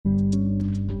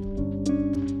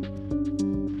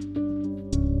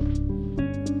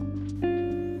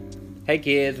Hey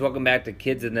kids, welcome back to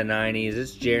Kids in the 90's.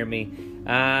 It's Jeremy.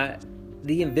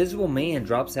 The Invisible Man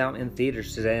drops out in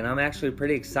theaters today, and I'm actually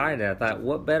pretty excited. I thought,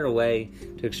 what better way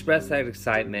to express that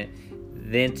excitement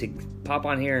than to pop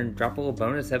on here and drop a little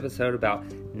bonus episode about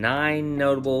 9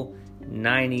 notable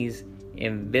 90's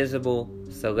invisible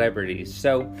celebrities.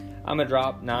 So I'm going to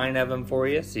drop 9 of them for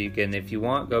you, so you can, if you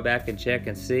want, go back and check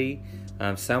and see.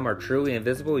 Some are truly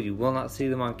invisible. You will not see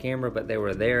them on camera, but they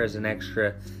were there as an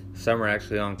extra. Some are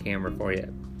actually on camera for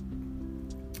you.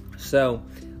 So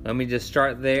let me just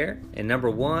start there. And number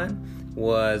 1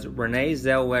 was Renee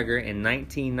Zellweger in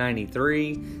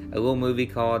 1993, a little movie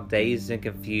called Dazed and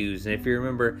Confused. And if you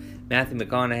remember, Matthew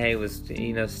McConaughey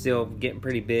was, still getting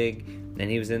pretty big, and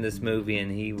he was in this movie,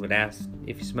 and he would ask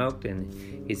if you smoked,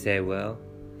 and he'd say, well,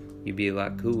 you'd be a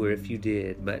lot cooler if you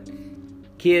did. But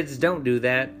kids, don't do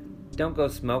that. Don't go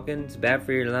smoking. It's bad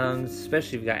for your lungs,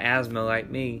 especially if you got asthma like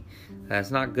me.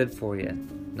 It's not good for you.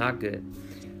 Not good.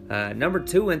 Number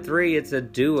 2 and 3, it's a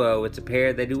duo. It's a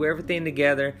pair. They do everything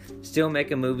together, still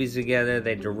making movies together.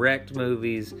 They direct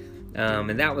movies.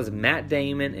 And that was Matt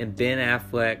Damon and Ben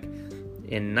Affleck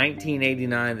in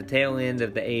 1989, the tail end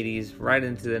of the 80s, right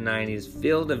into the 90s.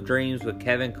 Field of Dreams with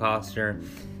Kevin Costner.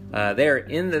 They're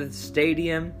in the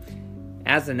stadium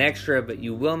as an extra, but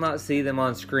you will not see them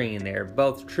on screen. They're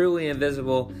both truly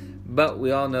invisible, but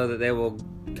we all know that they will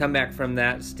come back from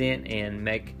that stint and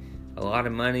make a lot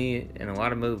of money in a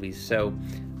lot of movies. So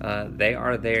they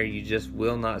are there. You just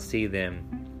will not see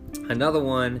them. Another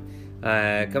one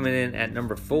coming in at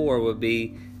number 4 would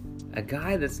be a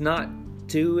guy that's not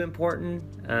too important,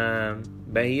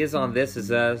 but he is on This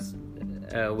Is Us,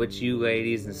 which you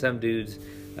ladies and some dudes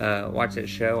watch that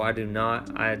show. I do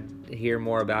not. I hear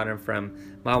more about him from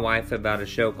my wife about a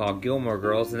show called Gilmore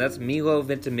Girls, and that's Milo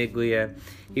Ventimiglia.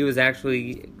 He was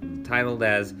actually titled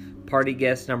as party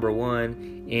guest number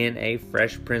 1 in a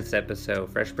Fresh Prince episode,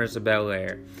 Fresh Prince of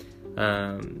Bel-Air.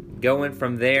 Going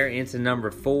from there into number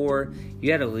 4,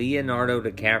 you had a Leonardo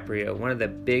DiCaprio, one of the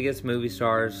biggest movie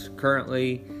stars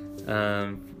currently,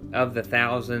 of the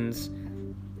thousands,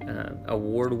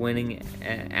 award-winning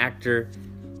actor.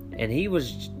 And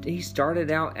he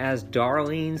started out as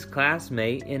Darlene's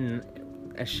classmate in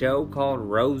a show called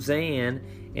Roseanne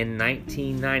in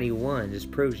 1991.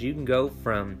 Just proves you can go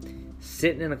from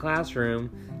sitting in a classroom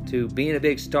to being a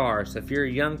big star. So if you're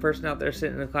a young person out there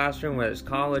sitting in a classroom, whether it's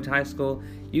college, high school,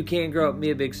 you can grow up and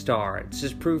be a big star. It's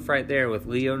just proof right there with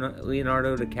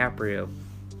Leonardo DiCaprio.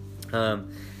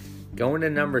 Going to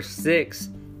number 6,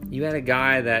 you had a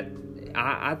guy that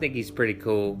I think he's pretty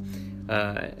cool.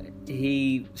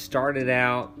 He started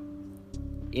out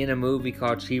in a movie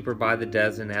called Cheaper by the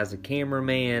Dozen as a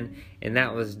cameraman, and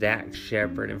that was Dax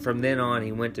Shepard. And from then on,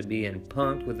 he went to be in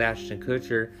Punk'd with Ashton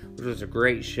Kutcher, which was a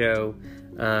great show.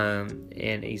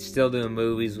 And he's still doing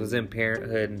movies, was in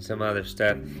Parenthood and some other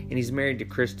stuff. And he's married to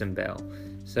Kristen Bell.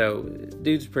 So,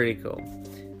 dude's pretty cool.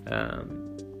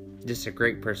 Just a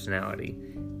great personality.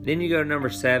 Then you go to number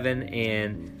 7,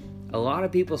 and a lot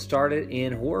of people started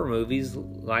in horror movies,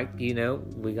 like, we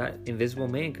got Invisible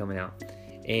Man coming out.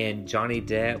 And Johnny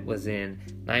Depp was in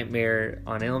Nightmare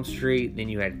on Elm Street. Then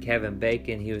you had Kevin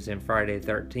Bacon. He was in Friday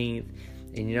the 13th.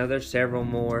 And, there's several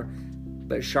more.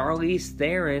 But Charlize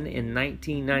Theron in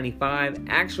 1995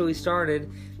 actually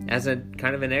started as a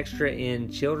kind of an extra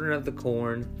in Children of the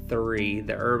Corn 3,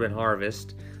 The Urban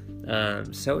Harvest.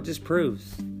 So it just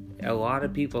proves a lot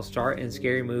of people start in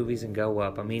scary movies and go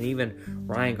up. I mean, even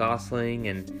Ryan Gosling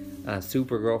and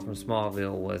Supergirl from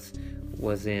Smallville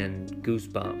was in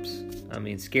Goosebumps. I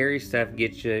mean, scary stuff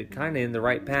gets you kind of in the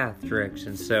right path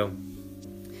direction. So,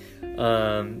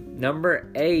 number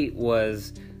 8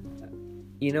 was,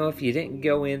 if you didn't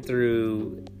go in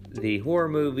through the horror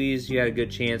movies, you had a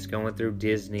good chance going through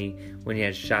Disney when you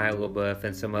had Shia LaBeouf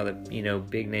and some other,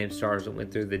 big name stars that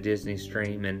went through the Disney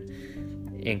stream.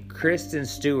 And Kristen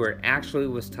Stewart actually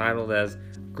was titled as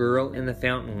Girl in the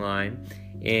Fountain Line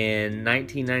in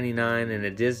 1999 in a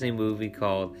Disney movie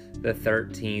called The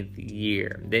 13th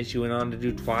Year. Then she went on to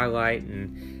do Twilight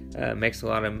and makes a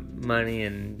lot of money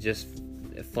and just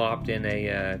flopped in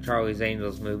a Charlie's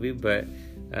Angels movie. But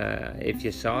if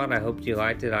you saw it, I hope you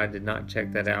liked it. I did not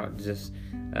check that out, just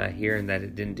hearing that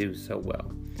it didn't do so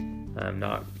well. I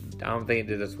don't think it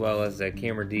did as well as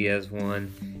Cameron Diaz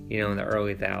one, in the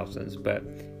early thousands.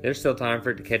 But there's still time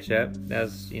for it to catch up. That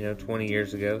was, 20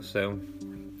 years ago. So,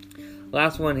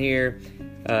 last one here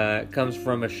comes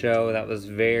from a show that was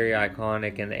very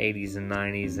iconic in the 80s and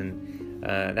 90s, and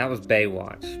that was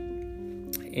Baywatch.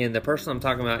 And the person I'm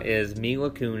talking about is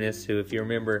Mila Kunis, who, if you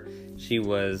remember, she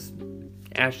was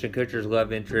Ashton Kutcher's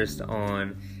love interest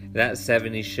on that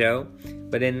 70s show.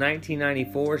 But in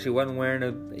 1994, she wasn't wearing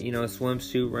a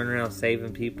swimsuit, running around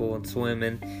saving people and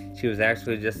swimming. She was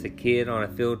actually just a kid on a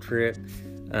field trip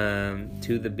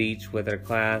to the beach with her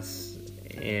class,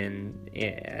 and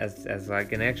as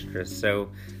like an extra. So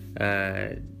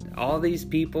all these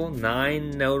people,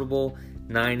 9 notable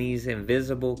 90s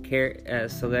invisible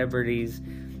celebrities,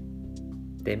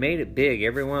 they made it big.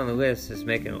 Everyone on the list is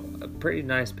making a pretty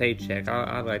nice paycheck.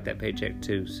 I like that paycheck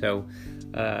too. So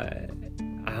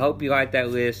I hope you like that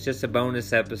list. Just a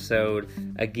bonus episode.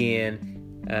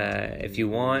 Again, if you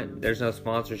want, there's no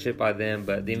sponsorship by them,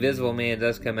 but The Invisible Man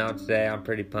does come out today. I'm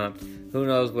pretty pumped. Who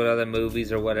knows what other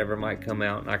movies or whatever might come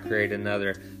out, and I create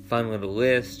another fun little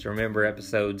list. Remember,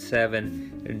 episode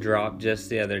 7 dropped just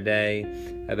the other day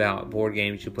about board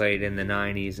games you played in the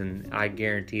 90s, and I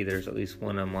guarantee there's at least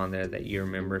one of them on there that you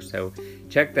remember. So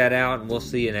check that out, and we'll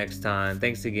see you next time.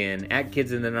 Thanks again.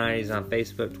 @Kids in the 90s on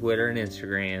Facebook, Twitter, and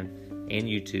Instagram, and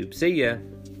YouTube. See ya.